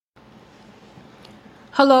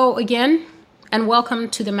Hello again, and welcome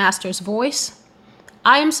to the Master's Voice.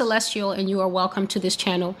 I am Celestial, and you are welcome to this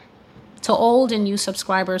channel. To old and new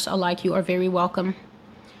subscribers alike, you are very welcome.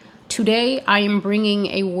 Today, I am bringing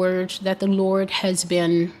a word that the Lord has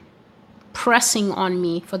been pressing on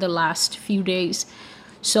me for the last few days.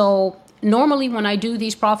 So normally when I do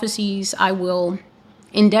these prophecies, I will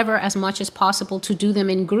endeavor as much as possible to do them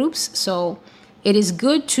in groups. So it is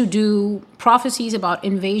good to do prophecies about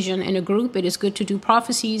invasion in a group. It is good to do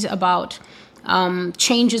prophecies about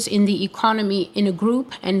changes in the economy in a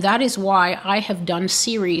group. And that is why I have done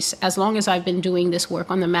series as long as I've been doing this work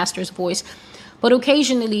on the Master's Voice. But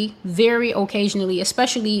occasionally, very occasionally,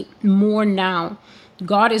 especially more now,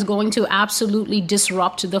 God is going to absolutely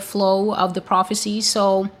disrupt the flow of the prophecy.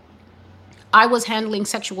 So I was handling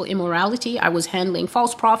sexual immorality. I was handling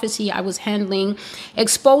false prophecy. I was handling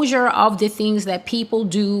exposure of the things that people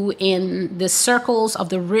do in the circles of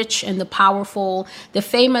the rich and the powerful, the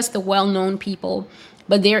famous, the well-known people.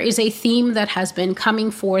 But there is a theme that has been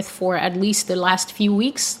coming forth for at least the last few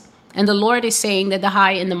weeks. And the Lord is saying that the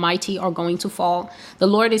high and the mighty are going to fall. The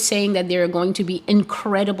Lord is saying that there are going to be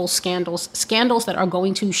incredible scandals that are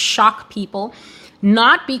going to shock people,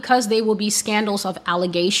 not because they will be scandals of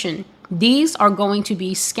allegation. These are going to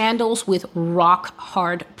be scandals with rock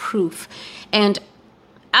hard proof. And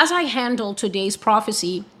as I handle today's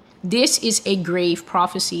prophecy, this is a grave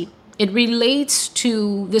prophecy. It relates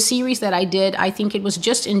to the series that I did. I think it was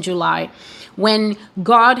just in July, when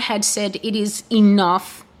God had said it is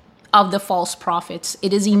enough of the false prophets.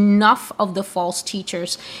 It is enough of the false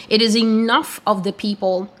teachers. It is enough of the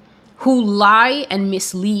people who lie and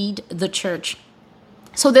mislead the church.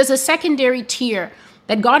 So there's a secondary tier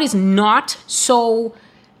that God is not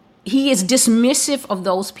he is dismissive of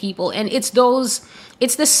those people. And it's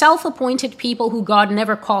the self-appointed people who God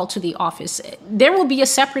never called to the office. There will be a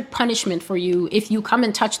separate punishment for you if you come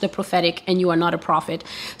and touch the prophetic and you are not a prophet.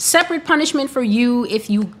 Separate punishment for you if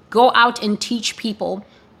you go out and teach people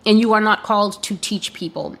and you are not called to teach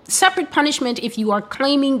people. Separate punishment if you are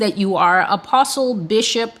claiming that you are apostle,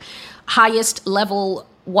 bishop, highest level,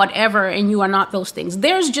 whatever, and you are not those things.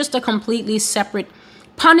 There's just a completely separate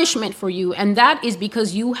punishment for you, and that is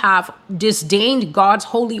because you have disdained God's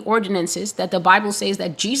holy ordinances that the Bible says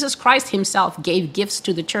that Jesus Christ himself gave gifts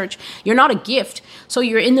to the church. You're not a gift. So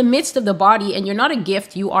you're in the midst of the body and you're not a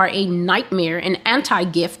gift. You are a nightmare, an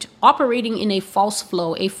anti-gift operating in a false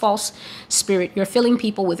flow, a false spirit. You're filling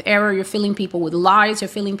people with error. You're filling people with lies. You're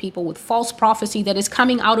filling people with false prophecy that is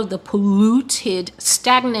coming out of the polluted,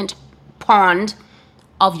 stagnant pond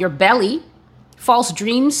of your belly. False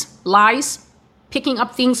dreams, lies, picking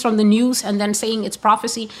up things from the news and then saying it's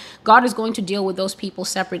prophecy. God is going to deal with those people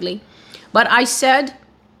separately. But I said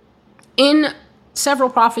in several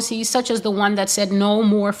prophecies, such as the one that said no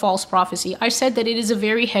more false prophecy, I said that it is a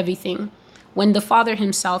very heavy thing when the Father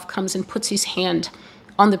himself comes and puts his hand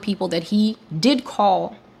on the people that he did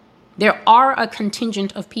call. There are a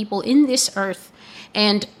contingent of people in this earth,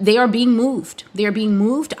 and they are being moved. They are being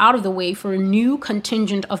moved out of the way for a new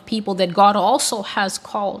contingent of people that God also has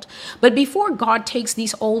called. But before God takes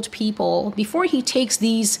these old people, before he takes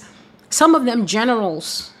some of them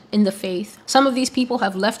generals in the faith, some of these people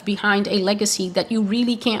have left behind a legacy that you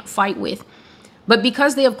really can't fight with. But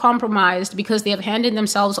because they have compromised, because they have handed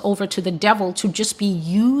themselves over to the devil to just be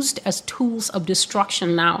used as tools of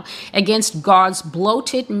destruction now against God's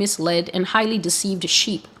bloated, misled, and highly deceived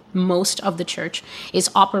sheep, most of the church is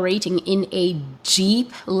operating in a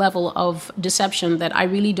deep level of deception that I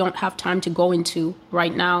really don't have time to go into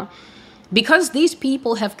right now. Because these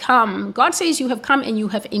people have come, God says you have come and you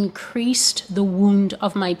have increased the wound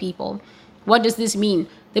of my people. What does this mean?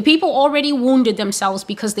 The people already wounded themselves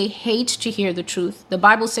because they hate to hear the truth. The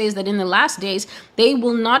Bible says that in the last days, they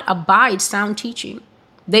will not abide sound teaching.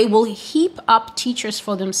 They will heap up teachers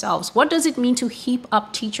for themselves. What does it mean to heap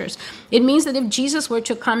up teachers? It means that if Jesus were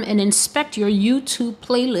to come and inspect your YouTube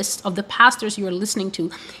playlist of the pastors you're listening to,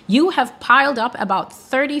 you have piled up about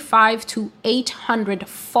 35 to 800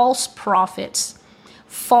 false prophets,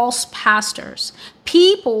 false pastors,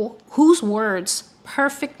 people whose words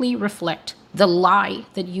perfectly reflect the lie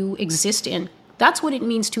that you exist in. That's what it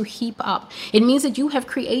means to heap up. It means that you have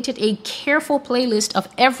created a careful playlist of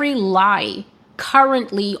every lie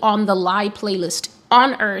currently on the lie playlist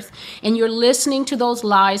on earth, and you're listening to those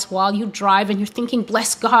lies while you drive and you're thinking,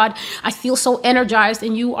 bless God, I feel so energized,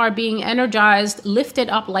 and you are being energized, lifted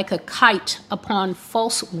up like a kite upon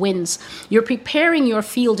false winds. You're preparing your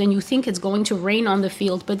field and you think it's going to rain on the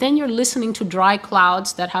field, but then you're listening to dry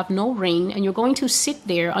clouds that have no rain, and you're going to sit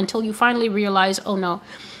there until you finally realize, oh no,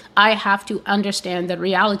 I have to understand that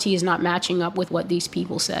reality is not matching up with what these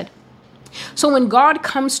people said. So when God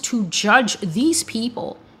comes to judge these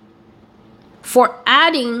people for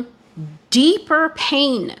adding deeper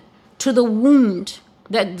pain to the wound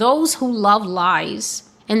that those who love lies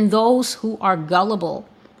and those who are gullible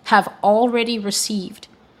have already received,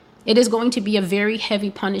 it is going to be a very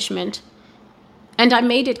heavy punishment. And I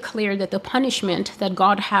made it clear that the punishment that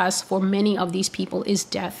God has for many of these people is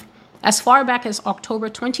death. As far back as October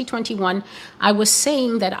 2021, I was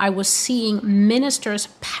saying that I was seeing ministers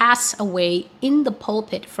pass away in the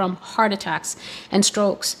pulpit from heart attacks and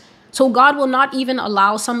strokes. So God will not even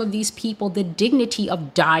allow some of these people the dignity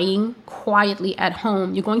of dying quietly at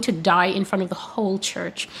home. You're going to die in front of the whole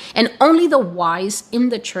church. And only the wise in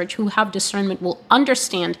the church who have discernment will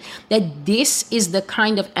understand that this is the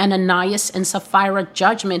kind of Ananias and Sapphira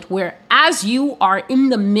judgment where, as you are in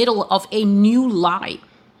the middle of a new lie,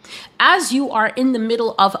 as you are in the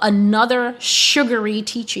middle of another sugary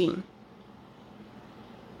teaching,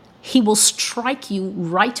 he will strike you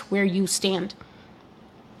right where you stand.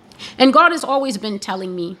 And God has always been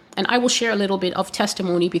telling me, and I will share a little bit of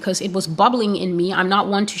testimony because it was bubbling in me. I'm not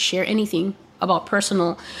one to share anything about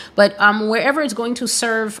personal, but wherever it's going to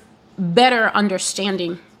serve better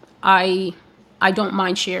understanding, I don't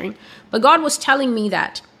mind sharing. But God was telling me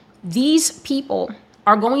that these people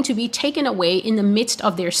are going to be taken away in the midst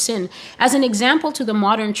of their sin as an example to the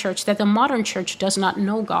modern church that the modern church does not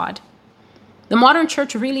know God. The modern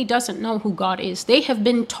church really doesn't know who God is. They have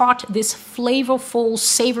been taught this flavorful,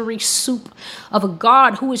 savory soup of a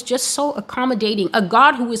God who is just so accommodating, a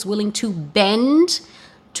God who is willing to bend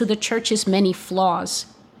to the church's many flaws.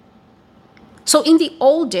 So in the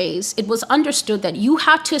old days, it was understood that you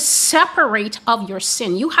had to separate of your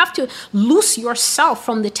sin. You have to loose yourself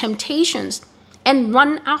from the temptations and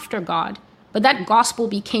run after God. But that gospel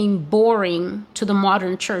became boring to the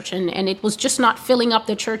modern church, and it was just not filling up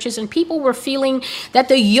the churches. And people were feeling that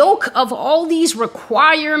the yoke of all these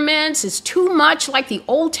requirements is too much like the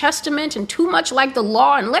Old Testament and too much like the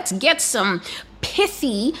law. And let's get some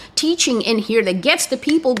pithy teaching in here that gets the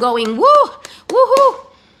people going, woo, woohoo.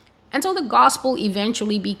 And so the gospel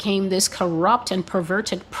eventually became this corrupt and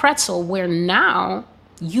perverted pretzel where now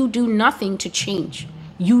you do nothing to change.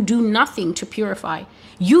 You do nothing to purify.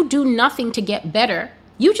 You do nothing to get better.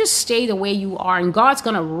 You just stay the way you are, and God's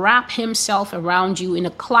going to wrap himself around you in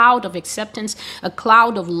a cloud of acceptance, a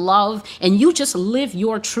cloud of love, and you just live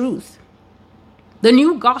your truth. The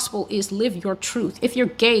new gospel is live your truth. If you're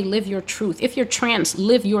gay, live your truth. If you're trans,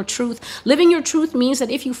 live your truth. Living your truth means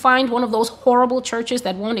that if you find one of those horrible churches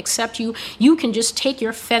that won't accept you, you can just take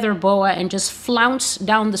your feather boa and just flounce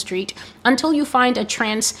down the street until you find a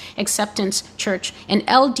trans acceptance church, an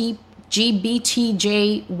LGBTJYK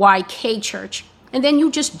church. And then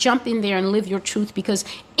you just jump in there and live your truth, because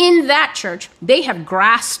in that church, they have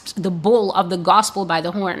grasped the bull of the gospel by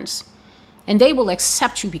the horns. And they will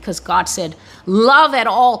accept you because God said, love at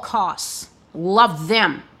all costs. Love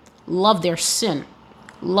them. Love their sin.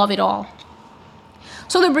 Love it all.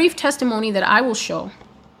 So the brief testimony that I will show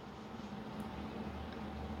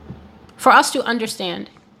for us to understand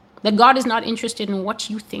that God is not interested in what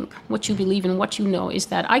you think, what you believe, and what you know is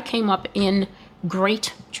that I came up in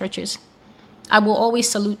great churches. I will always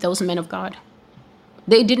salute those men of God.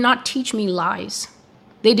 They did not teach me lies.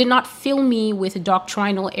 They did not fill me with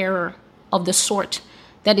doctrinal error of the sort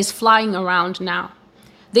that is flying around now.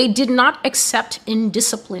 They did not accept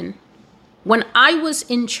indiscipline. When I was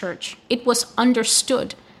in church, it was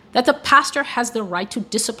understood that the pastor has the right to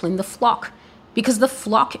discipline the flock, because the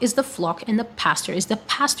flock is the flock and the pastor is the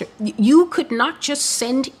pastor. You could not just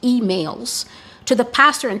send emails to the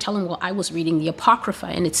pastor and tell him, well, I was reading the Apocrypha,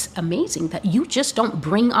 and it's amazing that you just don't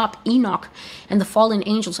bring up Enoch and the fallen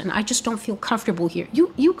angels, and I just don't feel comfortable here.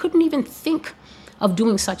 You couldn't even think of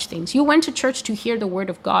doing such things. You went to church to hear the word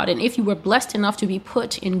of God, and if you were blessed enough to be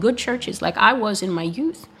put in good churches like I was in my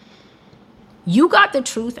youth, you got the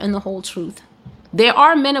truth and the whole truth. There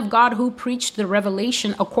are men of God who preached the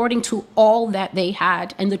revelation according to all that they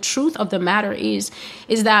had, and the truth of the matter is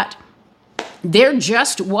that there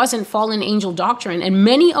just wasn't fallen angel doctrine and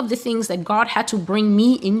many of the things that God had to bring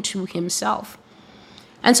me into himself.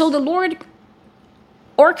 And so the Lord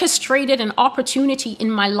orchestrated an opportunity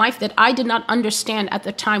in my life that I did not understand at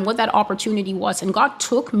the time what that opportunity was. And God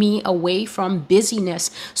took me away from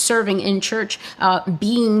busyness, serving in church,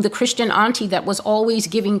 being the Christian auntie that was always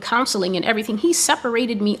giving counseling and everything. He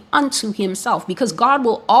separated me unto himself, because God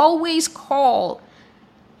will always call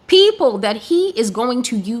people that he is going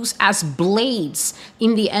to use as blades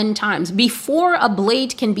in the end times. Before a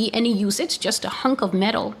blade can be any use, it's just a hunk of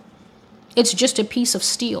metal. It's just a piece of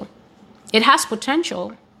steel. It has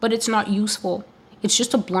potential, but it's not useful. It's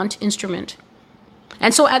just a blunt instrument.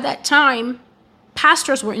 And so at that time,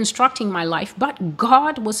 pastors were instructing my life, but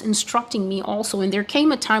God was instructing me also. And there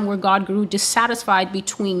came a time where God grew dissatisfied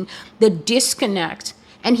between the disconnect,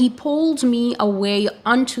 and he pulled me away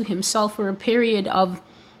unto himself for a period of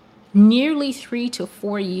nearly 3 to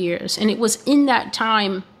 4 years. And it was in that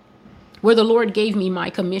time where the Lord gave me my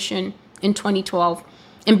commission in 2012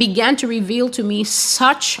 and began to reveal to me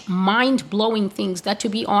such mind-blowing things that, to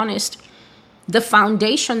be honest, the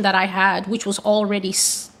foundation that I had, which was already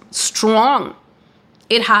strong,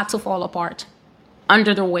 it had to fall apart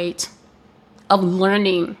under the weight of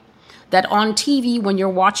learning that on TV, when you're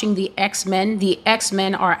watching the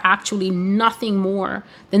X-Men are actually nothing more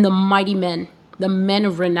than the mighty men, the men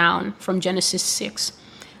of renown from Genesis 6.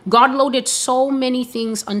 God loaded so many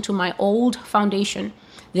things onto my old foundation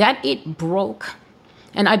that it broke.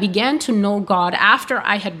 And I began to know God after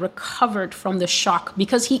I had recovered from the shock,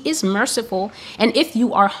 because he is merciful. And if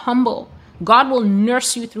you are humble, God will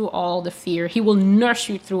nurse you through all the fear. He will nurse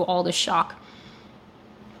you through all the shock.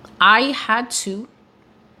 I had to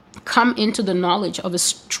come into the knowledge of a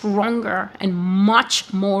stronger and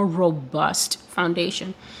much more robust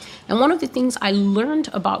foundation. And one of the things I learned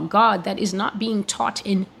about God that is not being taught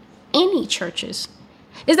in any churches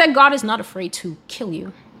is that God is not afraid to kill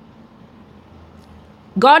you.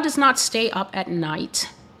 God does not stay up at night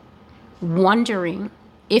wondering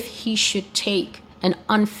if he should take an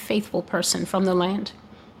unfaithful person from the land.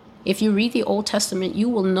 If you read the Old Testament, you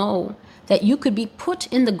will know that you could be put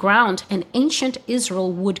in the ground and ancient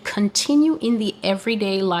Israel would continue in the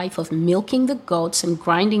everyday life of milking the goats and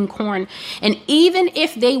grinding corn. And even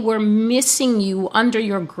if they were missing you under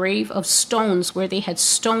your grave of stones where they had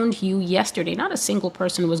stoned you yesterday, not a single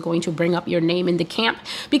person was going to bring up your name in the camp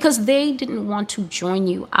because they didn't want to join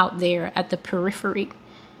you out there at the periphery.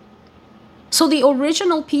 So the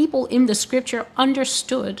original people in the scripture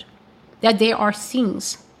understood that there are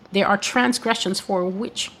things, there are transgressions for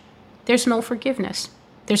which there's no forgiveness.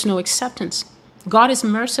 There's no acceptance. God is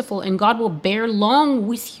merciful and God will bear long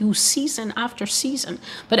with you season after season.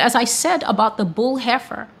 But as I said about the bull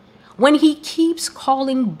heifer, when he keeps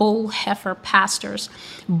calling bull heifer pastors,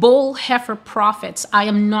 bull heifer prophets, I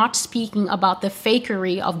am not speaking about the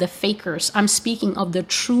fakery of the fakers. I'm speaking of the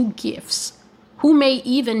true gifts who may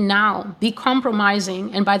even now be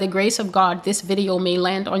compromising. And by the grace of God, this video may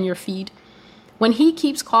land on your feed. When he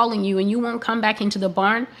keeps calling you and you won't come back into the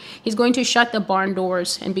barn, he's going to shut the barn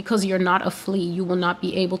doors. And because you're not a flea, you will not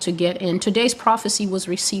be able to get in. Today's prophecy was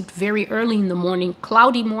received very early in the morning,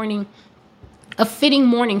 cloudy morning, a fitting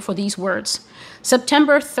morning for these words.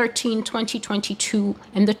 September 13, 2022.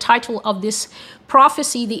 And the title of this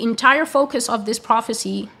prophecy, the entire focus of this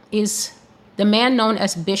prophecy is the man known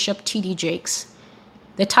as Bishop T.D. Jakes.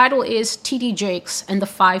 The title is T.D. Jakes and the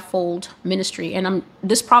Fivefold Ministry. And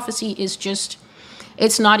this prophecy is just,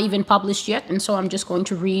 it's not even published yet. And so I'm just going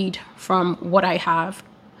to read from what I have.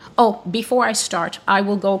 Oh, before I start, I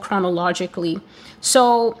will go chronologically.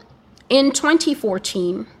 So in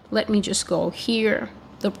 2014, let me just go here.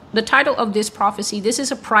 The title of this prophecy, this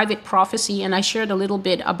is a private prophecy, and I shared a little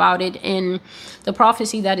bit about it in the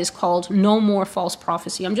prophecy that is called No More False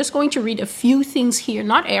Prophecy. I'm just going to read a few things here,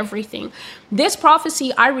 not everything. This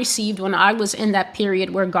prophecy I received when I was in that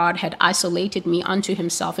period where God had isolated me unto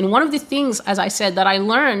himself. And one of the things, as I said, that I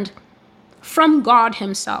learned from God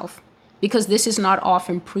himself, because this is not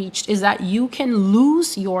often preached, is that you can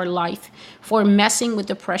lose your life for messing with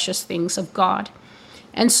the precious things of God.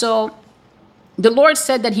 And so the Lord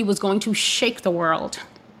said that he was going to shake the world.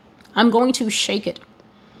 I'm going to shake it.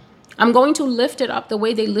 I'm going to lift it up the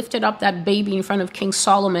way they lifted up that baby in front of King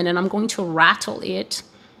Solomon, and I'm going to rattle it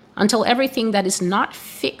until everything that is not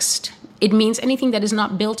fixed, it means anything that is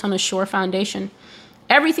not built on a sure foundation,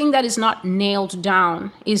 everything that is not nailed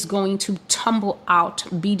down is going to tumble out,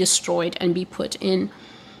 be destroyed, and be put in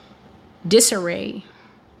disarray.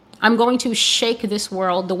 I'm going to shake this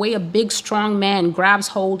world the way a big, strong man grabs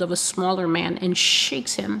hold of a smaller man and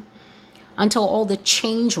shakes him until all the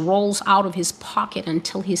change rolls out of his pocket,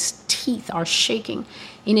 until his teeth are shaking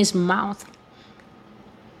in his mouth.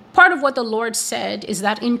 Part of what the Lord said is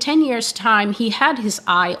that in 10 years' time, he had his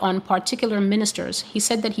eye on particular ministers. He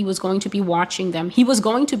said that he was going to be watching them. He was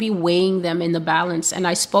going to be weighing them in the balance. And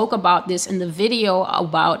I spoke about this in the video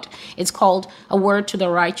about, it's called A Word to the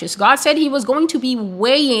Righteous. God said he was going to be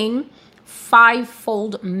weighing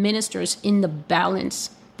fivefold ministers in the balance.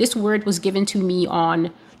 This word was given to me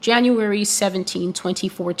on January 17,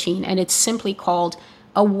 2014. And it's simply called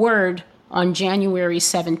A Word on January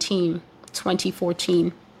 17,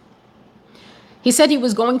 2014. He said he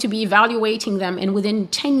was going to be evaluating them, and within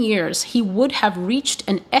 10 years, he would have reached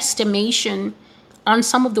an estimation on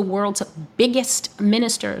some of the world's biggest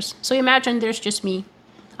ministers. So imagine there's just me.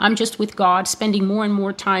 I'm just with God, spending more and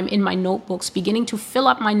more time in my notebooks, beginning to fill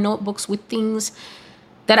up my notebooks with things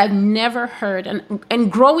that I've never heard,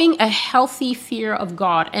 and growing a healthy fear of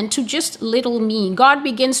God. And to just little me, God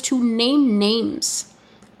begins to name names.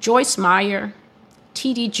 Joyce Meyer,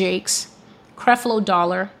 T.D. Jakes, Creflo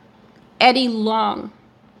Dollar, Eddie Long,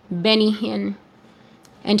 Benny Hinn.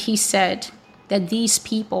 And he said that these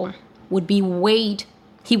people would be weighed.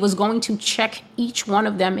 He was going to check each one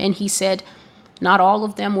of them. And he said, not all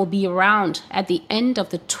of them will be around at the end of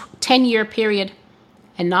the 10-year period.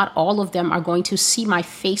 And not all of them are going to see my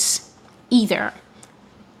face either.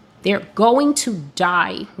 They're going to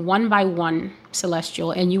die one by one,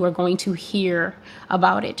 Celestial, and you are going to hear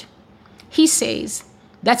about it. He says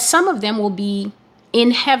that some of them will be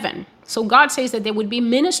in heaven. So God says that there would be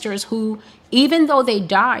ministers who, even though they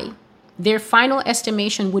die, their final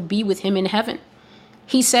estimation would be with him in heaven.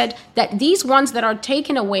 He said that these ones that are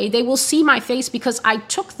taken away, they will see my face because I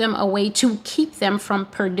took them away to keep them from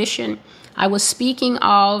perdition. I was speaking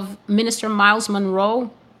of Minister Miles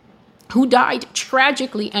Monroe, who died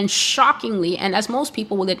tragically and shockingly. And as most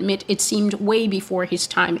people will admit, it seemed way before his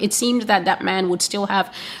time. It seemed that that man would still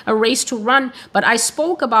have a race to run. But I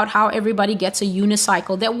spoke about how everybody gets a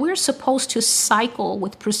unicycle, that we're supposed to cycle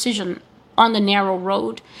with precision on the narrow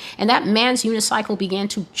road. And that man's unicycle began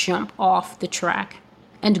to jump off the track.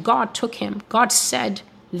 And God took him. God said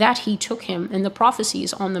that he took him. And the prophecy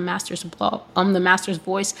is on the Master's blog, on the Master's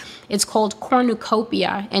Voice. It's called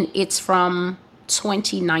Cornucopia, and it's from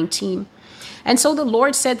 2019. And so the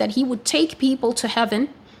Lord said that he would take people to heaven.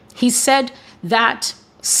 He said that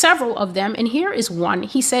several of them, and here is one,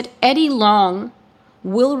 he said Eddie Long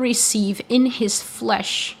will receive in his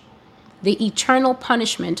flesh the eternal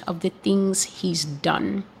punishment of the things he's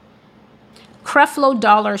done. Creflo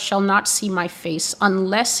Dollar shall not see my face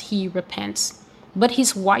unless he repents, but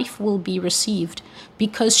his wife will be received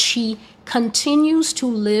because she continues to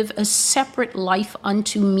live a separate life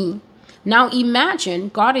unto me. Now imagine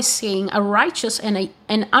God is saying a righteous and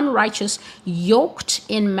an unrighteous yoked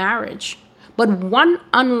in marriage, but one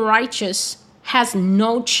unrighteous has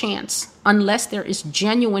no chance unless there is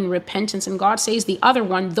genuine repentance. And God says the other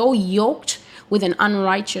one, though yoked with an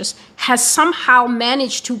unrighteous, has somehow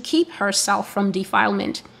managed to keep herself from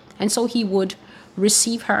defilement. And so he would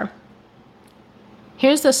receive her.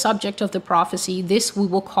 Here's the subject of the prophecy. This, we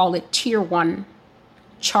will call it Tier 1,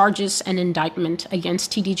 charges and indictment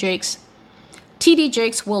against T.D. Jakes. T.D.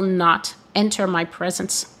 Jakes will not enter my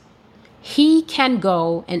presence. He can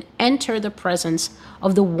go and enter the presence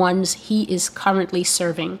of the ones he is currently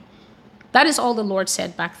serving. That is all the Lord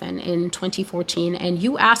said back then in 2014. And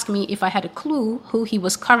you ask me if I had a clue who he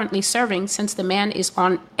was currently serving, since the man is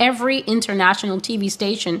on every international TV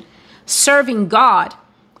station serving God.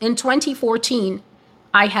 In 2014,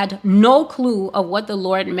 I had no clue of what the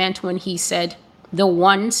Lord meant when he said the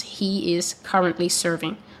ones he is currently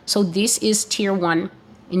serving. So this is Tier 1.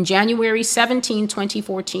 In January 17,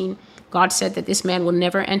 2014, God said that this man will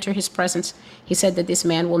never enter his presence. He said that this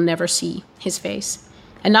man will never see his face.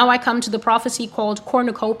 And now I come to the prophecy called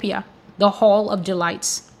Cornucopia, the Hall of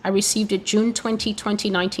Delights. I received it June 20,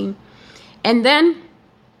 2019. And then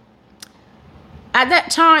at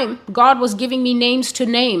that time, God was giving me names to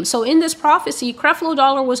name. So in this prophecy, Creflo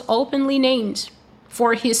Dollar was openly named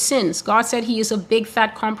for his sins. God said he is a big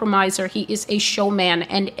fat compromiser. He is a showman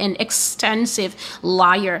and an extensive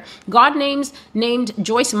liar. God named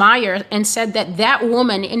Joyce Meyer and said that that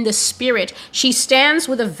woman in the spirit, she stands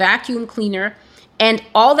with a vacuum cleaner, and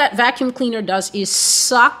all that vacuum cleaner does is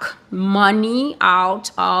suck money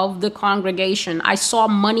out of the congregation. I saw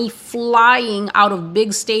money flying out of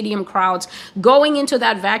big stadium crowds, going into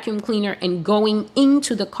that vacuum cleaner and going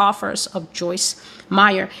into the coffers of Joyce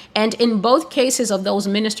Meyer. And in both cases of those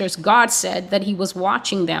ministers, God said that he was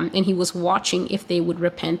watching them, and he was watching if they would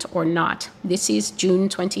repent or not. This is June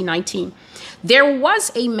 2019. There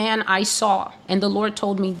was a man I saw, and the Lord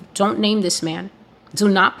told me, don't name this man. Do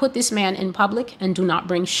not put this man in public, and do not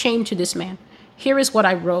bring shame to this man. Here is what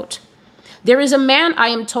I wrote. There is a man I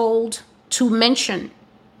am told to mention,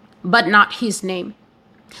 but not his name.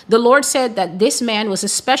 The Lord said that this man was a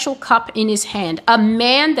special cup in his hand, a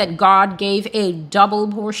man that God gave a double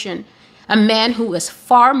portion, a man who was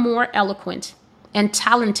far more eloquent and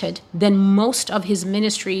talented than most of his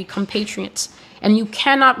ministry compatriots. And you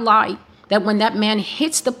cannot lie that when that man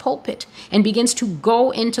hits the pulpit and begins to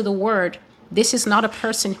go into the word, this is not a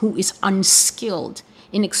person who is unskilled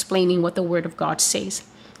in explaining what the word of God says.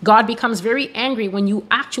 God becomes very angry when you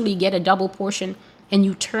actually get a double portion and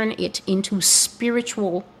you turn it into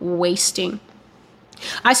spiritual wasting.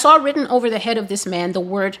 I saw written over the head of this man the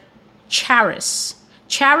word charis.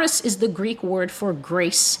 Charis is the Greek word for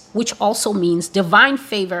grace, which also means divine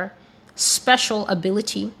favor, special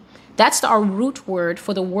ability. That's our root word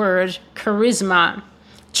for the word charisma.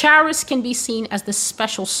 Charis can be seen as the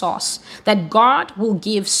special sauce that God will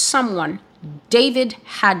give someone. David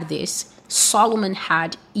had this. Solomon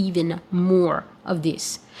had even more of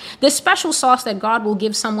this. The special sauce that God will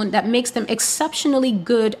give someone that makes them exceptionally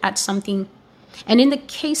good at something. And in the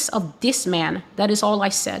case of this man, that is all I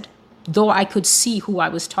said, though I could see who I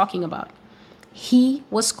was talking about. He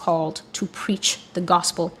was called to preach the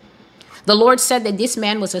gospel. The Lord said that this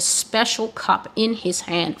man was a special cup in his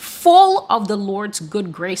hand, full of the Lord's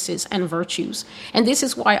good graces and virtues. And this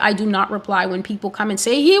is why I do not reply when people come and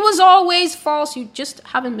say, he was always false. You just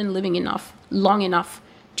haven't been living long enough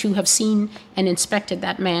to have seen and inspected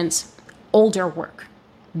that man's older work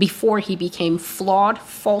before he became flawed,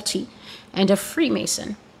 faulty, and a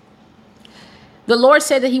Freemason. The Lord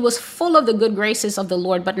said that he was full of the good graces of the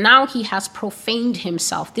Lord, but now he has profaned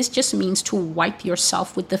himself. This just means to wipe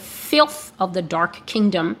yourself with the filth of the dark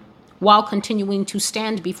kingdom while continuing to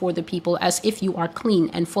stand before the people as if you are clean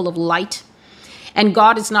and full of light. And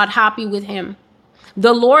God is not happy with him.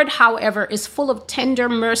 The Lord, however, is full of tender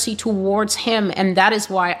mercy towards him, and that is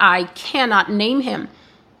why I cannot name him.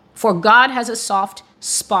 For God has a soft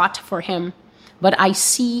spot for him, but I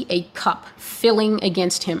see a cup filling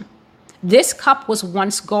against him. This cup was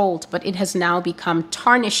once gold, but it has now become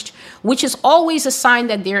tarnished, which is always a sign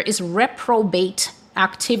that there is reprobate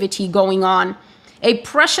activity going on. A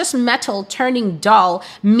precious metal turning dull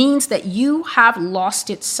means that you have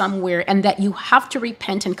lost it somewhere and that you have to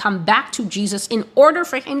repent and come back to Jesus in order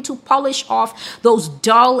for him to polish off those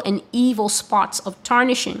dull and evil spots of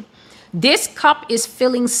tarnishing. This cup is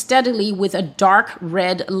filling steadily with a dark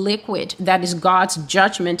red liquid that is God's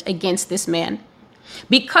judgment against this man.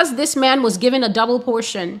 Because this man was given a double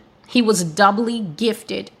portion, he was doubly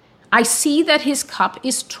gifted. I see that his cup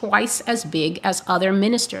is twice as big as other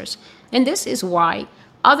ministers. And this is why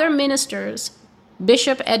other ministers,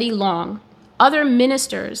 Bishop Eddie Long, other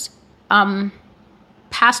ministers,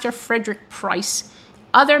 Pastor Frederick Price,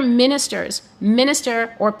 other ministers,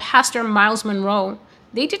 Minister or Pastor Miles Monroe,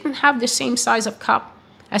 they didn't have the same size of cup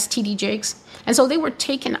as T.D. Jakes. And so they were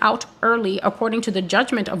taken out early according to the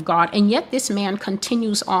judgment of God. And yet this man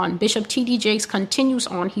continues on. Bishop T.D. Jakes continues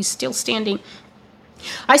on. He's still standing.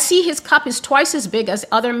 I see his cup is twice as big as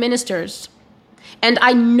other ministers. And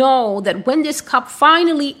I know that when this cup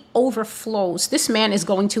finally overflows, this man is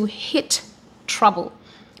going to hit trouble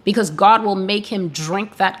because God will make him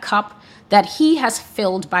drink that cup that he has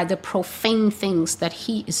filled by the profane things that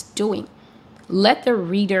he is doing. Let the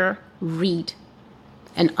reader read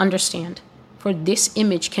and understand, for this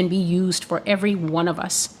image can be used for every one of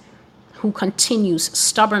us who continues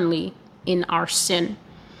stubbornly in our sin.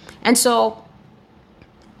 And so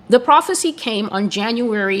the prophecy came on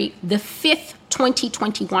January the 5th,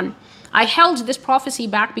 2021. I held this prophecy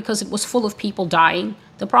back because it was full of people dying.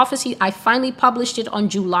 The prophecy, I finally published it on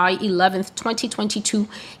July 11th, 2022,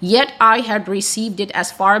 yet I had received it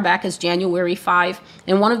as far back as January 5.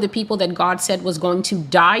 And one of the people that God said was going to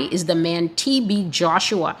die is the man T.B.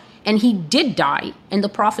 Joshua. And he did die, and the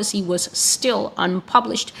prophecy was still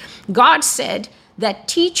unpublished. God said that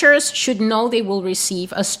teachers should know they will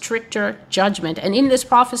receive a stricter judgment. And in this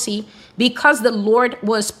prophecy, because the Lord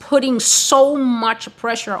was putting so much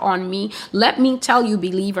pressure on me, let me tell you,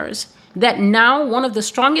 believers, that now one of the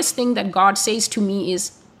strongest things that God says to me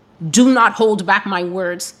is, do not hold back my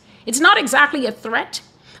words. It's not exactly a threat,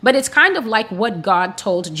 but it's kind of like what God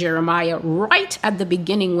told Jeremiah right at the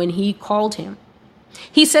beginning when he called him.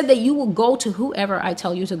 He said that you will go to whoever I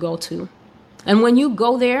tell you to go to. And when you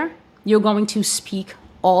go there, you're going to speak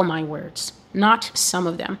all my words, not some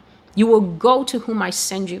of them. You will go to whom I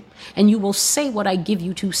send you, and you will say what I give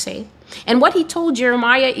you to say. And what he told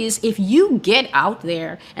Jeremiah is, if you get out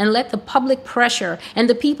there and let the public pressure and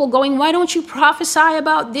the people going, why don't you prophesy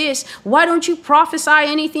about this? Why don't you prophesy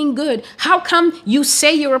anything good? How come you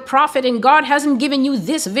say you're a prophet and God hasn't given you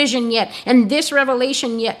this vision yet and this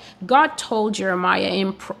revelation yet? God told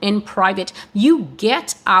Jeremiah in private, you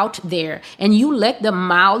get out there and you let the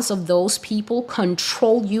mouths of those people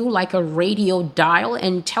control you like a radio dial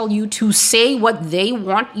and tell you to say what they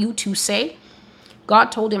want you to say. God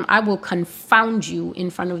told him, I will confound you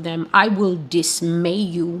in front of them. I will dismay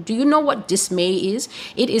you. Do you know what dismay is?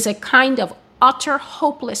 It is a kind of utter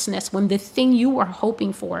hopelessness when the thing you are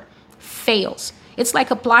hoping for fails. It's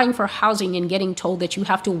like applying for housing and getting told that you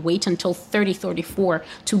have to wait until 34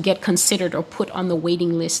 to get considered or put on the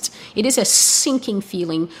waiting list. It is a sinking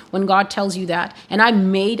feeling when God tells you that. And I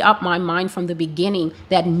made up my mind from the beginning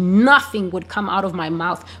that nothing would come out of my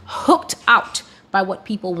mouth hooked out by what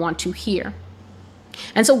people want to hear.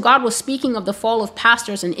 And so God was speaking of the fall of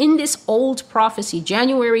pastors. And in this old prophecy,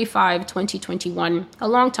 January 5, 2021, a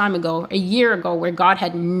long time ago, a year ago, where God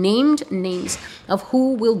had named names of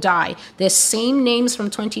who will die, the same names from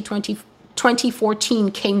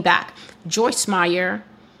 2014 came back. Joyce Meyer,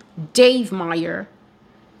 Dave Meyer,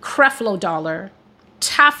 Creflo Dollar,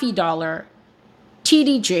 Taffy Dollar,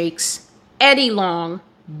 T.D. Jakes, Eddie Long,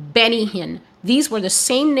 Benny Hinn. These were the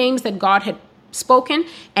same names that God had spoken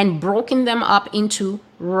and broken them up into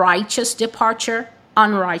righteous departure,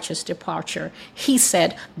 unrighteous departure. He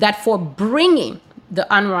said that for bringing the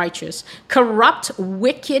unrighteous, corrupt,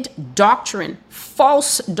 wicked doctrine,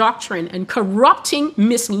 false doctrine, and corrupting,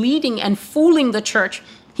 misleading, and fooling the church,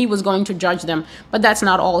 he was going to judge them. But that's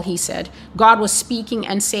not all he said. God was speaking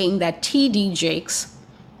and saying that T.D. Jakes,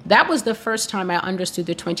 that was the first time I understood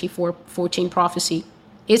the 2014 prophecy,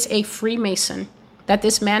 is a Freemason. That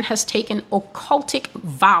this man has taken occultic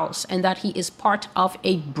vows and that he is part of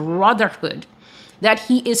a brotherhood, that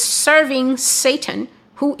he is serving Satan,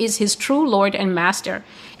 who is his true Lord and master,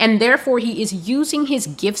 and therefore he is using his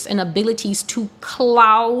gifts and abilities to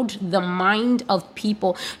cloud the mind of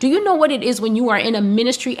people. Do you know what it is when you are in a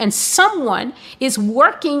ministry and someone is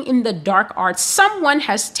working in the dark arts? Someone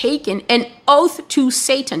has taken an oath to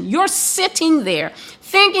Satan. You're sitting there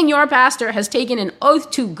thinking your pastor has taken an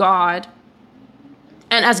oath to God.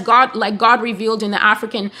 And as God, like God revealed in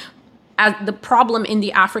the as the problem in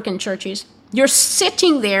the African churches, you're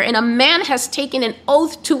sitting there and a man has taken an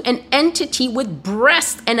oath to an entity with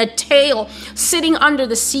breast and a tail sitting under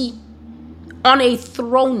the sea on a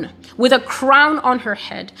throne with a crown on her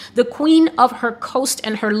head, the queen of her coast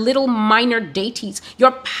and her little minor deities.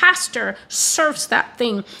 Your pastor serves that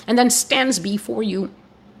thing and then stands before you,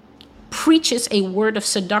 preaches a word of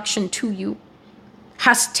seduction to you,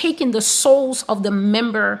 has taken the souls of the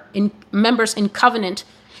members in covenant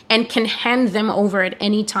and can hand them over at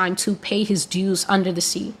any time to pay his dues under the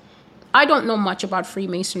sea. I don't know much about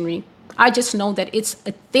Freemasonry. I just know that it's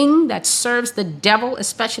a thing that serves the devil,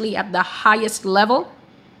 especially at the highest level.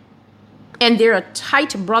 And they're a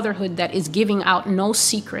tight brotherhood that is giving out no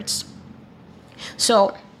secrets.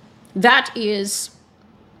 So that is...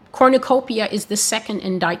 Cornucopia is the second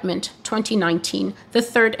indictment, 2019. The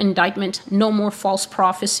third indictment, no more false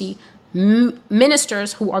prophecy.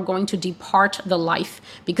 Ministers who are going to depart the life,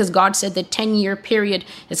 because God said the 10-year period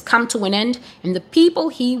has come to an end. And the people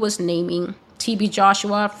he was naming, T.B.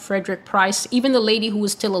 Joshua, Frederick Price, even the lady who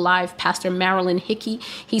was still alive, Pastor Marilyn Hickey,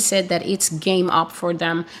 he said that it's game up for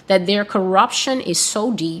them, that their corruption is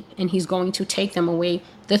so deep and he's going to take them away.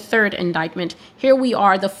 The third indictment. Here we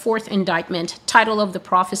are, the fourth indictment, title of the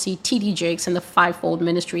prophecy, T.D. Jakes and the fivefold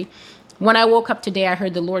ministry. When I woke up today, I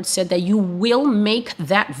heard the Lord said that you will make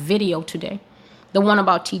that video today, the one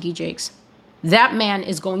about T.D. Jakes. That man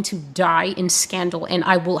is going to die in scandal, and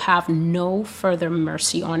I will have no further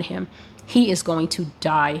mercy on him. He is going to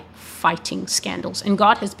die fighting scandals. And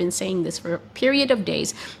God has been saying this for a period of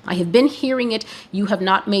days. I have been hearing it. You have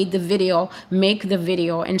not made the video. Make the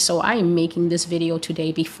video. And so I am making this video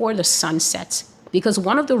today before the sun sets. Because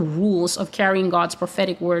one of the rules of carrying God's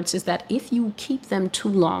prophetic words is that if you keep them too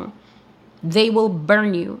long, they will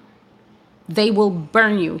burn you. They will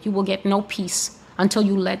burn you. You will get no peace until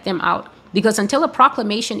you let them out. Because until a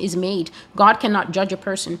proclamation is made, God cannot judge a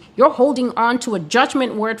person. You're holding on to a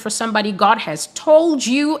judgment word for somebody. God has told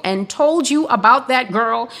you about that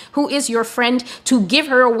girl who is your friend, to give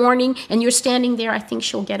her a warning, and you're standing there. I think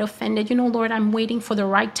she'll get offended. You know, Lord, I'm waiting for the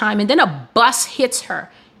right time. And then a bus hits her.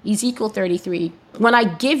 Ezekiel 33. When I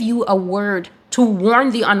give you a word to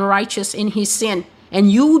warn the unrighteous in his sin, and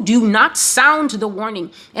you do not sound the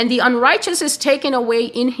warning, and the unrighteous is taken away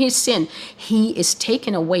in his sin, he is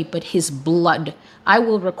taken away, but his blood I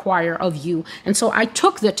will require of you. And so I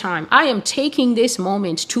took the time. I am taking this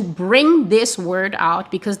moment to bring this word out,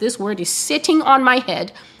 because this word is sitting on my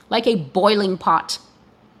head like a boiling pot,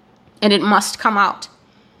 and it must come out.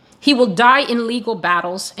 He will die in legal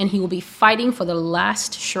battles, and he will be fighting for the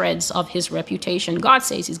last shreds of his reputation. God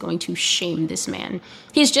says he's going to shame this man.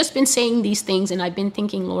 He's just been saying these things, and I've been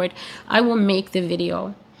thinking, Lord, I will make the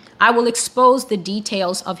video. I will expose the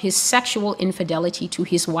details of his sexual infidelity to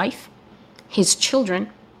his wife, his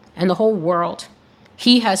children, and the whole world.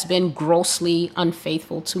 He has been grossly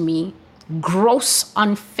unfaithful to me. Gross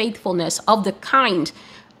unfaithfulness of the kind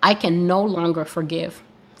I can no longer forgive.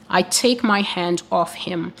 I take my hand off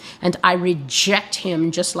him and I reject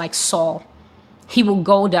him just like Saul. He will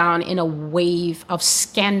go down in a wave of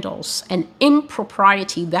scandals and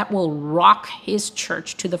impropriety that will rock his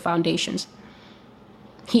church to the foundations.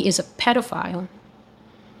 He is a pedophile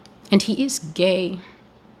and he is gay.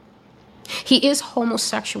 He is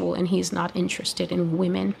homosexual and he is not interested in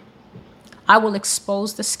women. I will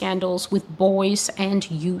expose the scandals with boys and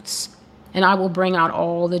youths, and I will bring out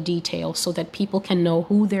all the details so that people can know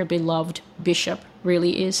who their beloved bishop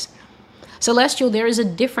really is. Celestial, there is a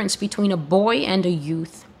difference between a boy and a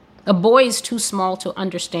youth. A boy is too small to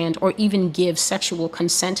understand or even give sexual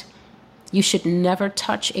consent. You should never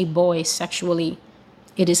touch a boy sexually.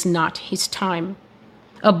 It is not his time.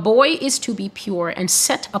 A boy is to be pure and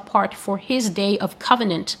set apart for his day of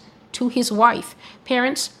covenant to his wife.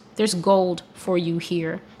 Parents, there's gold for you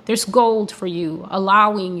here. There's gold for you,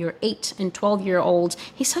 allowing your 8 and 12-year-olds,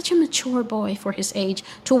 he's such a mature boy for his age,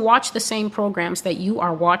 to watch the same programs that you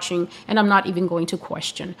are watching. And I'm not even going to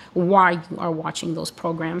question why you are watching those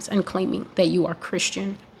programs and claiming that you are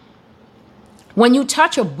Christian. When you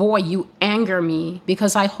touch a boy, you anger me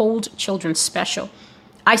because I hold children special.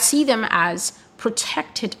 I see them as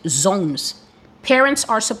protected zones. Parents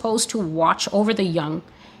are supposed to watch over the young,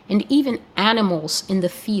 and even animals in the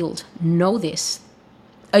field know this.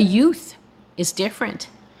 A youth is different.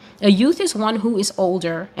 A youth is one who is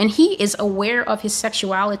older, and he is aware of his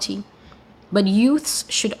sexuality. But youths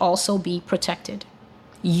should also be protected.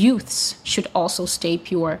 Youths should also stay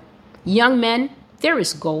pure. Young men, there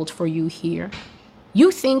is gold for you here.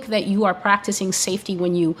 You think that you are practicing safety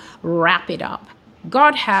when you wrap it up.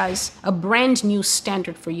 God has a brand new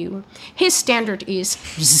standard for you. His standard is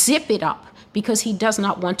zip it up, because he does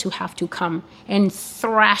not want to have to come and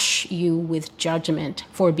thrash you with judgment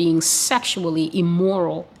for being sexually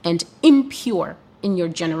immoral and impure in your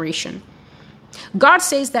generation. God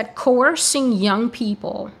says that coercing young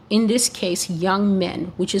people, in this case, young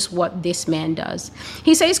men, which is what this man does.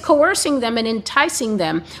 He says coercing them and enticing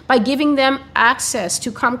them by giving them access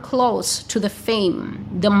to come close to the fame,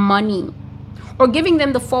 the money, or giving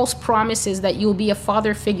them the false promises that you'll be a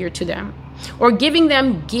father figure to them, or giving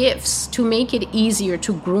them gifts to make it easier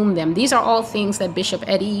to groom them. These are all things that Bishop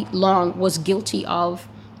Eddie Long was guilty of.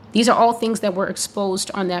 These are all things that were exposed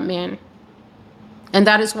on that man. And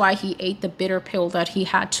that is why he ate the bitter pill that he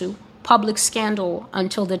had to. Public scandal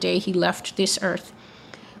until the day he left this earth.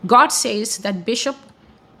 God says that Bishop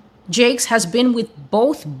Jakes has been with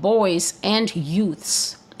both boys and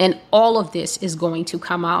youths, and all of this is going to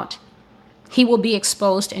come out. He will be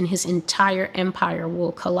exposed and his entire empire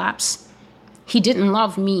will collapse. He didn't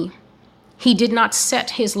love me. He did not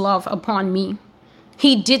set his love upon me.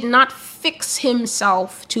 He did not fix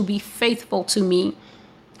himself to be faithful to me.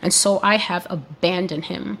 And so I have abandoned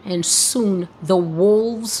him, and soon the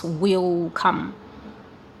wolves will come.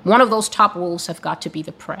 One of those top wolves have got to be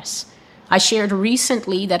the press. I shared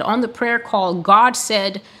recently that on the prayer call, God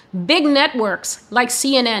said, big networks like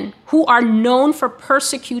CNN, who are known for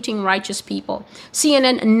persecuting righteous people.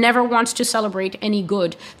 CNN never wants to celebrate any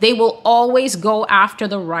good. They will always go after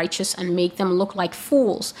the righteous and make them look like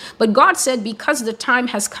fools. But God said, because the time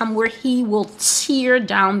has come where he will tear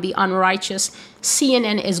down the unrighteous,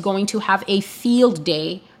 CNN is going to have a field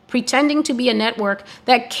day pretending to be a network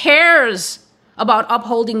that cares about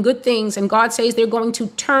upholding good things. And God says they're going to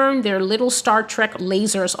turn their little Star Trek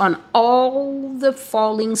lasers on all the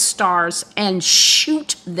falling stars and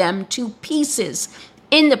shoot them to pieces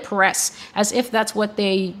in the press, as if that's what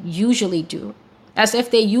they usually do, as if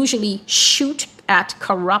they usually shoot at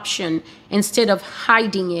corruption instead of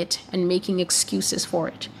hiding it and making excuses for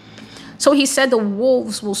it. So he said the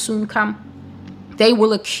wolves will soon come. They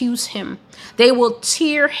will accuse him. They will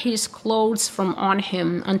tear his clothes from on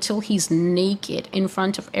him until he's naked in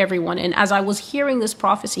front of everyone. And as I was hearing this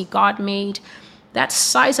prophecy, God made that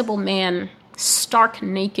sizable man stark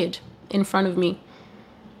naked in front of me.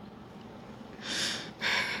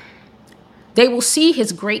 They will see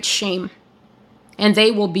his great shame, and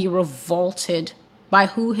they will be revolted by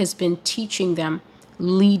who has been teaching them,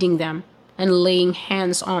 leading them, and laying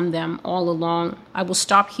hands on them all along. I will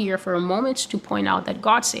stop here for a moment to point out that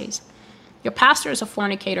God says, your pastor is a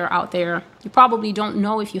fornicator out there. You probably don't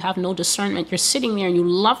know if you have no discernment. You're sitting there and you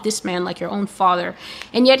love this man like your own father,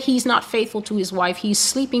 and yet he's not faithful to his wife. He's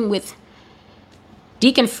sleeping with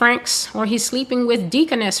Deacon Franks, or he's sleeping with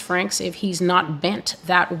Deaconess Franks if he's not bent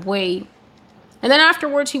that way. And then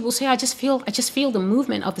afterwards he will say, I just feel the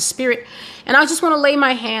movement of the Spirit, and I just want to lay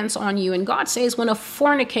my hands on you. And God says when a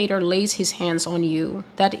fornicator lays his hands on you,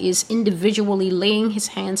 that is individually laying his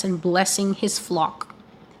hands and blessing his flock,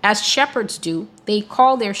 as shepherds do, They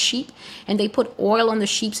call their sheep and they put oil on the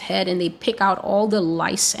sheep's head and they pick out all the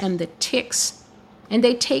lice and the ticks and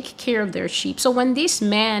they take care of their sheep. So when this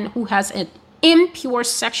man who has an impure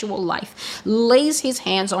sexual life lays his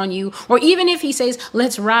hands on you, or even if he says,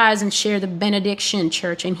 let's rise and share the benediction,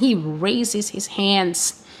 church, and he raises his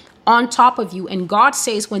hands on top of you, and God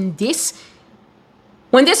says when this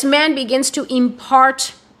man begins to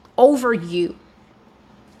impart over you,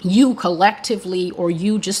 you collectively or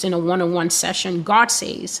you just in a one-on-one session, God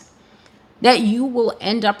says that you will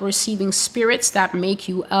end up receiving spirits that make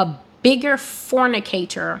you a bigger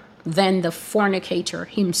fornicator than the fornicator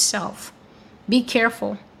himself. Be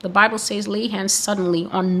careful. The Bible says, lay hands suddenly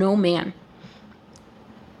on no man.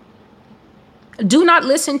 Do not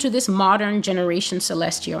listen to this modern generation,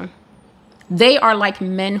 Celestial. They are like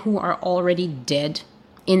men who are already dead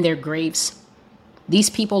in their graves. These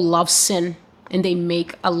people love sin and they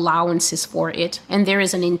make allowances for it. And there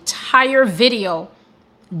is an entire video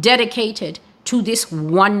dedicated to this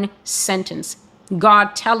one sentence.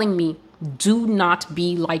 God telling me, do not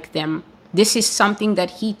be like them. This is something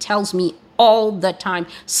that he tells me all the time.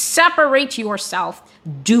 Separate yourself.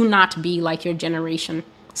 Do not be like your generation,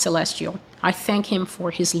 Celestial. I thank him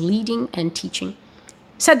for his leading and teaching. He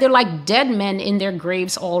said they're like dead men in their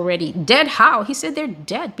graves already. Dead how? He said they're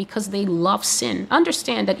dead because they love sin.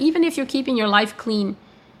 Understand that even if you're keeping your life clean,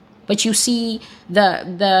 but you see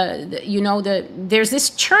there's this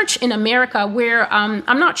church in America where I'm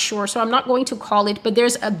not sure, so I'm not going to call it, but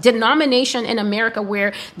there's a denomination in America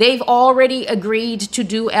where they've already agreed to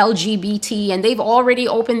do LGBT and they've already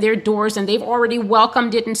opened their doors and they've already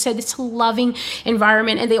welcomed it and said it's a loving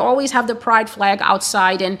environment, and they always have the pride flag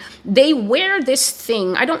outside and they wear this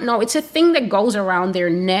thing. I don't know. It's a thing that goes around their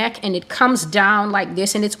neck and it comes down like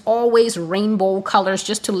this, and it's always rainbow colors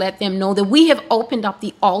just to let them know that we have opened up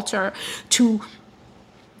the altar to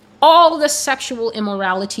all the sexual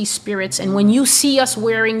immorality spirits. And when you see us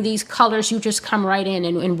wearing these colors, you just come right in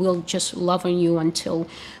and we'll just love on you until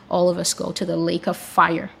all of us go to the lake of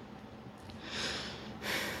fire.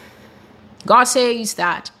 God says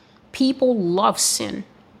that people love sin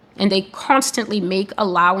and they constantly make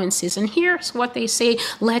allowances. And here's what they say: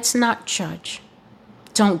 let's not judge.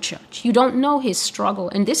 Don't judge. You don't know his struggle.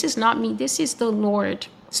 And this is not me. This is the Lord.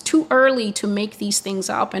 It's too early to make these things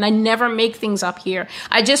up. And I never make things up here.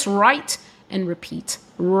 I just write and repeat,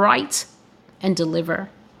 write and deliver.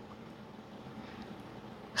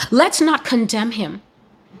 Let's not condemn him.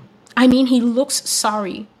 I mean, he looks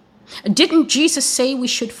sorry. Didn't Jesus say we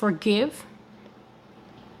should forgive?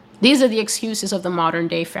 These are the excuses of the modern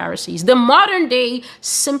day Pharisees, the modern day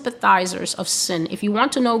sympathizers of sin. If you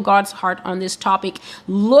want to know God's heart on this topic,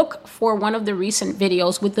 look for one of the recent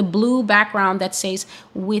videos with the blue background that says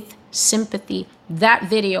with sympathy. That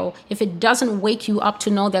video, if it doesn't wake you up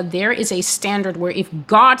to know that there is a standard where if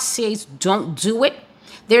God says don't do it,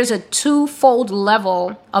 there's a twofold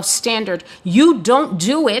level of standard. You don't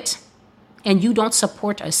do it and you don't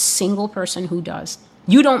support a single person who does.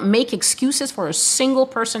 You don't make excuses for a single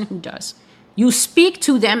person who does. You speak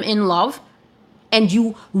to them in love and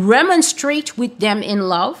you remonstrate with them in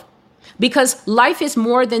love, because life is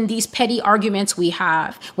more than these petty arguments we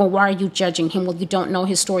have. Well, why are you judging him? Well, you don't know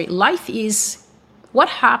his story. Life is what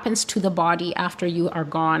happens to the body after you are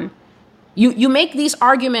gone. You make these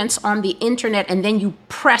arguments on the internet and then you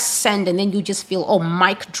press send and then you just feel, oh,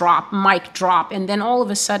 mic drop. And then all of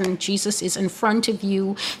a sudden, Jesus is in front of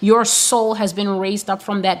you. Your soul has been raised up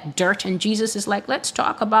from that dirt. And Jesus is like, let's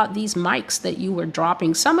talk about these mics that you were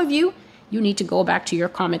dropping. Some of you need to go back to your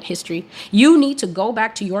comment history. You need to go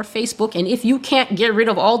back to your Facebook. And if you can't get rid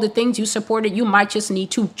of all the things you supported, you might just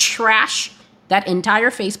need to trash that entire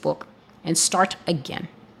Facebook and start again.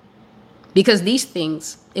 Because these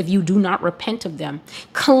things, if you do not repent of them,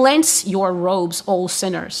 cleanse your robes, O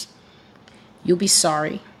sinners, you'll be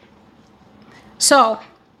sorry. So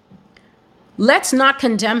let's not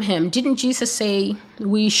condemn him. Didn't Jesus say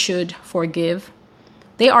we should forgive?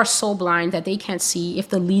 They are so blind that they can't see. If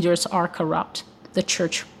the leaders are corrupt, the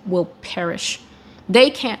church will perish. They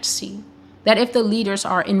can't see that if the leaders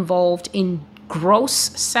are involved in gross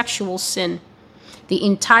sexual sin, the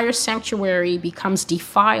entire sanctuary becomes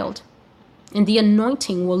defiled and the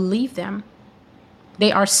anointing will leave them.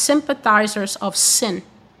 They are sympathizers of sin.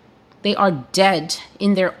 They are dead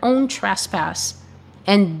in their own trespass.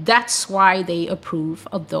 And that's why they approve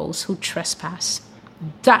of those who trespass.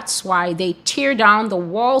 That's why they tear down the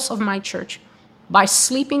walls of my church by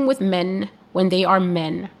sleeping with men when they are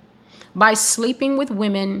men, by sleeping with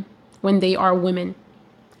women when they are women.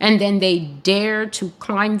 And then they dare to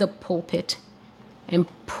climb the pulpit and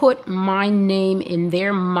put my name in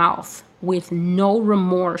their mouth with no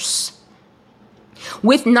remorse.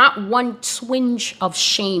 with not one twinge of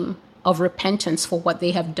shame, of repentance for what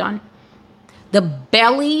they have done. The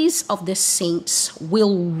bellies of the saints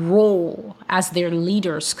will roll as their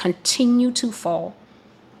leaders continue to fall.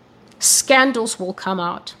 Scandals will come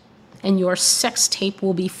out, and your sex tape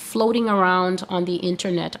will be floating around on the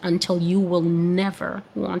internet until you will never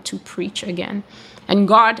want to preach again. And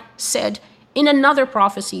God said in another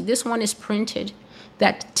prophecy, this one is printed,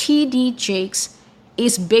 that T.D. Jakes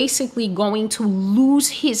is basically going to lose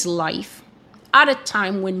his life at a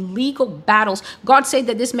time when legal battles, God said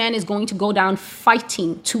that this man is going to go down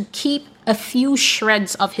fighting to keep a few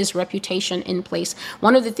shreds of his reputation in place.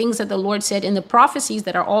 One of the things that the Lord said in the prophecies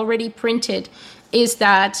that are already printed is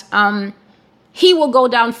that he will go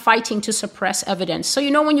down fighting to suppress evidence. So,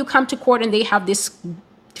 when you come to court and they have this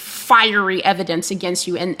fiery evidence against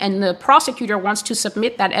you, and the prosecutor wants to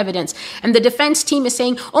submit that evidence, and the defense team is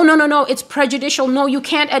saying, oh, no, it's prejudicial. No, you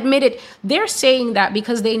can't admit it. They're saying that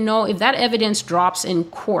because they know if that evidence drops in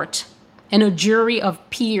court and a jury of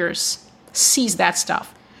peers sees that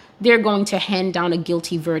stuff, they're going to hand down a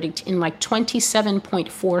guilty verdict in like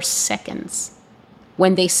 27.4 seconds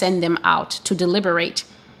when they send them out to deliberate.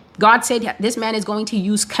 God said this man is going to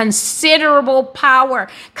use considerable power,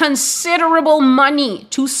 considerable money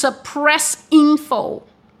to suppress info.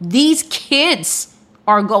 These kids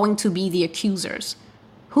are going to be the accusers.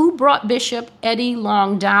 Who brought Bishop Eddie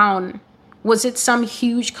Long down? Was it some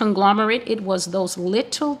huge conglomerate? It was those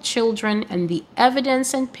little children and the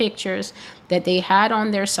evidence and pictures that they had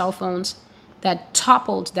on their cell phones that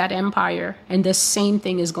toppled that empire. And the same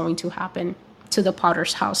thing is going to happen to the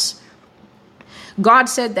Potter's house. God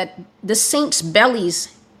said that the saints'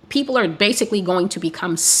 bellies, people are basically going to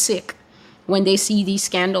become sick when they see these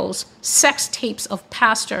scandals, sex tapes of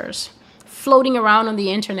pastors floating around on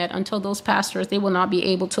the internet until those pastors, they will not be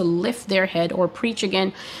able to lift their head or preach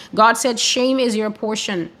again. God said, shame is your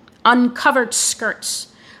portion, uncovered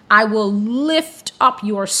skirts. I will lift up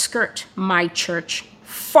your skirt, my church,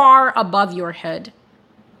 far above your head,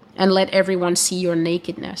 and let everyone see your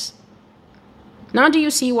nakedness. Now, do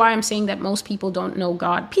you see why I'm saying that most people don't know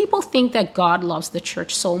God? People think that God loves the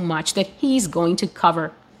church so much that he's going to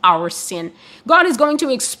cover our sin. God is going to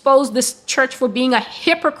expose this church for being a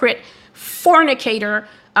hypocrite, fornicator,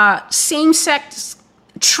 same-sex,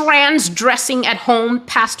 trans-dressing at home,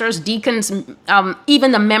 pastors, deacons,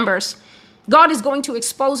 even the members. God is going to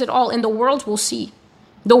expose it all, and the world will see.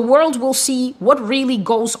 The world will see what really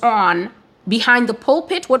goes on behind the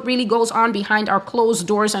pulpit, what really goes on behind our closed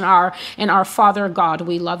doors and our Father God,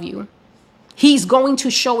 we love you. He's going to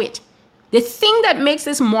show it. The thing that makes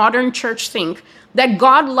this modern church think that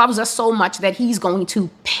God loves us so much that he's going to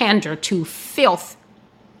pander to filth.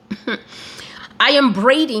 I am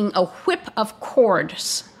braiding a whip of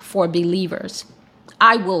cords for believers.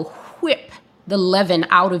 I will whip the leaven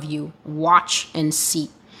out of you. Watch and see.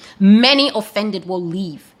 Many offended will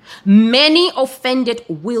leave. Many offended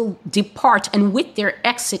will depart, and with their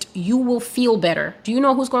exit, you will feel better. Do you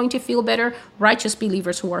know who's going to feel better? Righteous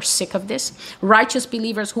believers who are sick of this. Righteous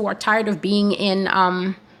believers who are tired of being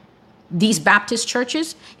in these Baptist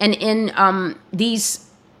churches and in these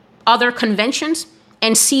other conventions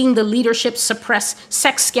and seeing the leadership suppress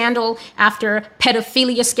sex scandal after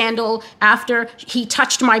pedophilia scandal, after he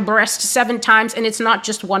touched my breast 7 times, and it's not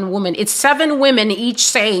just one woman. It's 7 women each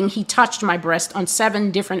saying he touched my breast on 7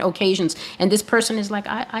 different occasions. And this person is like,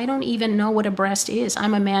 I don't even know what a breast is.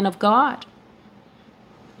 I'm a man of God.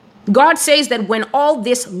 God says that when all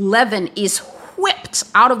this leaven is whipped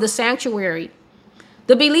out of the sanctuary,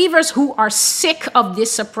 the believers who are sick of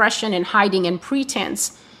this suppression and hiding and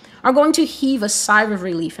pretense are going to heave a sigh of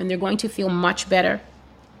relief, and they're going to feel much better.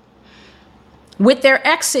 With their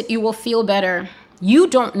exit, you will feel better. You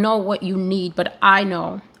don't know what you need, but I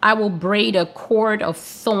know. I will braid a cord of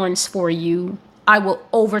thorns for you. I will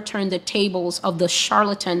overturn the tables of the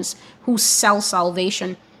charlatans who sell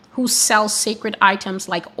salvation, who sell sacred items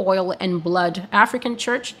like oil and blood. African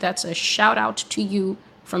church, that's a shout out to you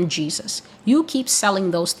from Jesus. You keep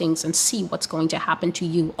selling those things and see what's going to happen to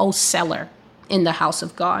you, O seller in the house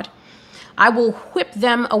of God. I will whip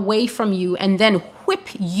them away from you and then whip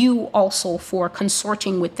you also for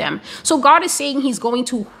consorting with them. So God is saying he's going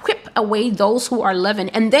to whip away those who are leaven,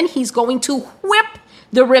 and then he's going to whip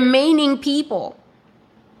the remaining people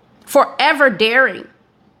forever daring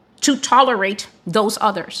to tolerate those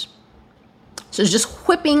others. So it's just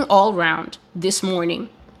whipping all around this morning,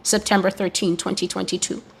 September 13,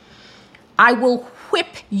 2022. I will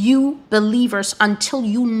whip you believers until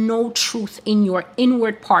you know truth in your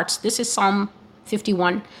inward parts. This is Psalm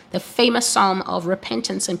 51, the famous psalm of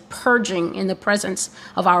repentance and purging in the presence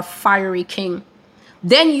of our fiery King.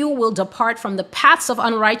 Then you will depart from the paths of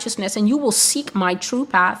unrighteousness, and you will seek my true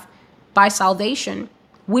path by salvation,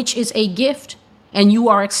 which is a gift. And you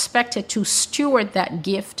are expected to steward that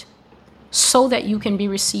gift so that you can be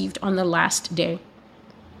received on the last day.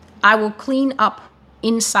 I will clean up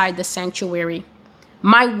inside the sanctuary.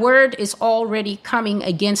 My word is already coming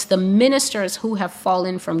against the ministers who have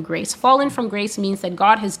fallen from grace. Fallen from grace means that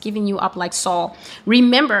God has given you up like Saul.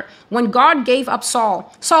 Remember, when God gave up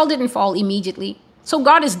Saul, Saul didn't fall immediately. So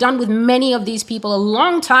God is done with many of these people a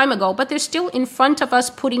long time ago, but they're still in front of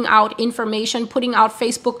us putting out information, putting out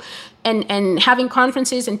Facebook and having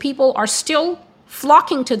conferences, and people are still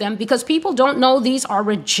flocking to them because people don't know these are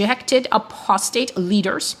rejected apostate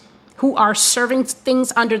leaders who are serving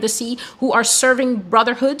things under the sea, who are serving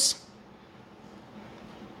brotherhoods.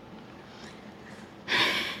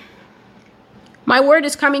 My word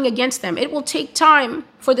is coming against them. It will take time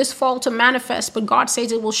for this fall to manifest, but God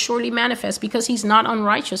says it will surely manifest because he's not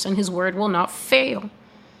unrighteous and his word will not fail.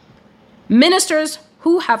 Ministers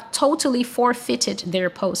who have totally forfeited their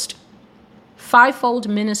post. Fivefold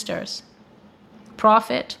ministers: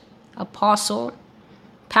 prophet, apostle,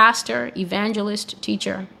 pastor, evangelist,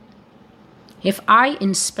 teacher. If I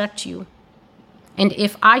inspect you, and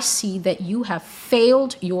if I see that you have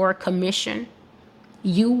failed your commission,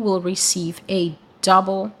 you will receive a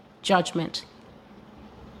double judgment.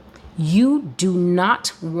 You do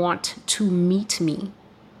not want to meet me.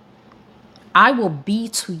 I will be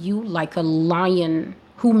to you like a lion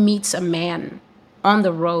who meets a man on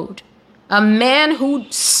the road, a man who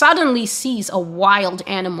suddenly sees a wild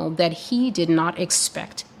animal that he did not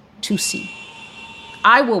expect to see.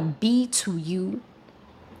 I will be to you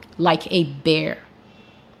like a bear.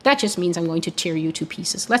 That just means I'm going to tear you to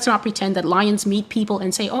pieces. Let's not pretend that lions meet people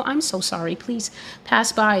and say, oh, I'm so sorry, please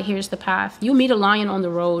pass by, here's the path. You meet a lion on the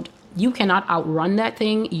road, you cannot outrun that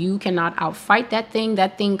thing, you cannot outfight that thing.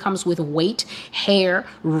 That thing comes with weight, hair,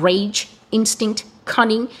 rage, instinct,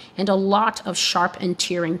 cunning, and a lot of sharp and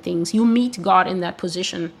tearing things. You meet God in that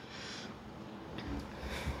position.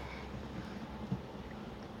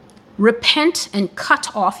 Repent and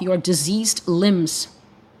cut off your diseased limbs,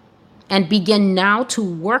 and begin now to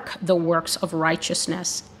work the works of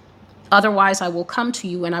righteousness. Otherwise, I will come to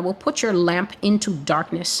you and I will put your lamp into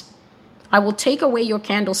darkness. I will take away your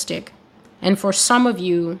candlestick. And for some of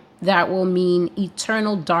you, that will mean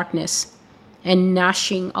eternal darkness and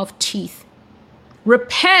gnashing of teeth.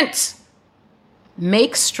 Repent,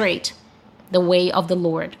 make straight the way of the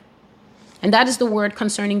Lord. And that is the word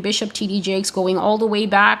concerning Bishop T.D. Jakes, going all the way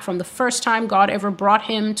back from the first time God ever brought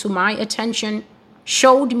him to my attention,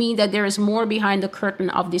 showed me that there is more behind the curtain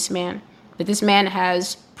of this man, that this man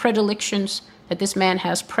has predilections, that this man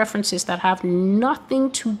has preferences that have nothing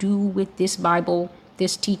to do with this Bible,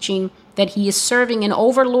 this teaching, that he is serving an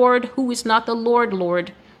overlord who is not the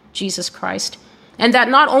Lord, Jesus Christ. And that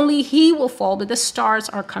not only he will fall, but the stars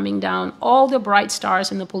are coming down, all the bright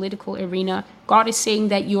stars in the political arena. God is saying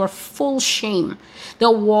that you are full shame.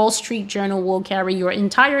 The Wall Street Journal will carry your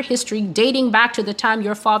entire history dating back to the time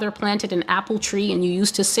your father planted an apple tree and you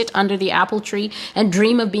used to sit under the apple tree and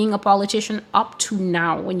dream of being a politician, up to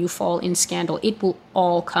now when you fall in scandal. It will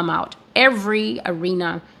all come out. Every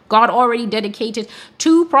arena. God already dedicated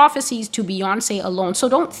 2 prophecies to Beyonce alone. So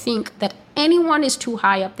don't think that anyone is too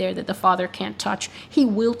high up there that the Father can't touch. He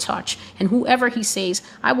will touch. And whoever he says,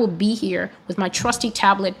 I will be here with my trusty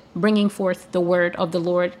tablet bringing forth the word of the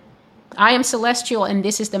Lord. I am Celestial, and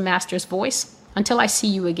this is the Master's voice. Until I see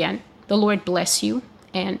you again, the Lord bless you,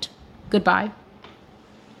 and goodbye.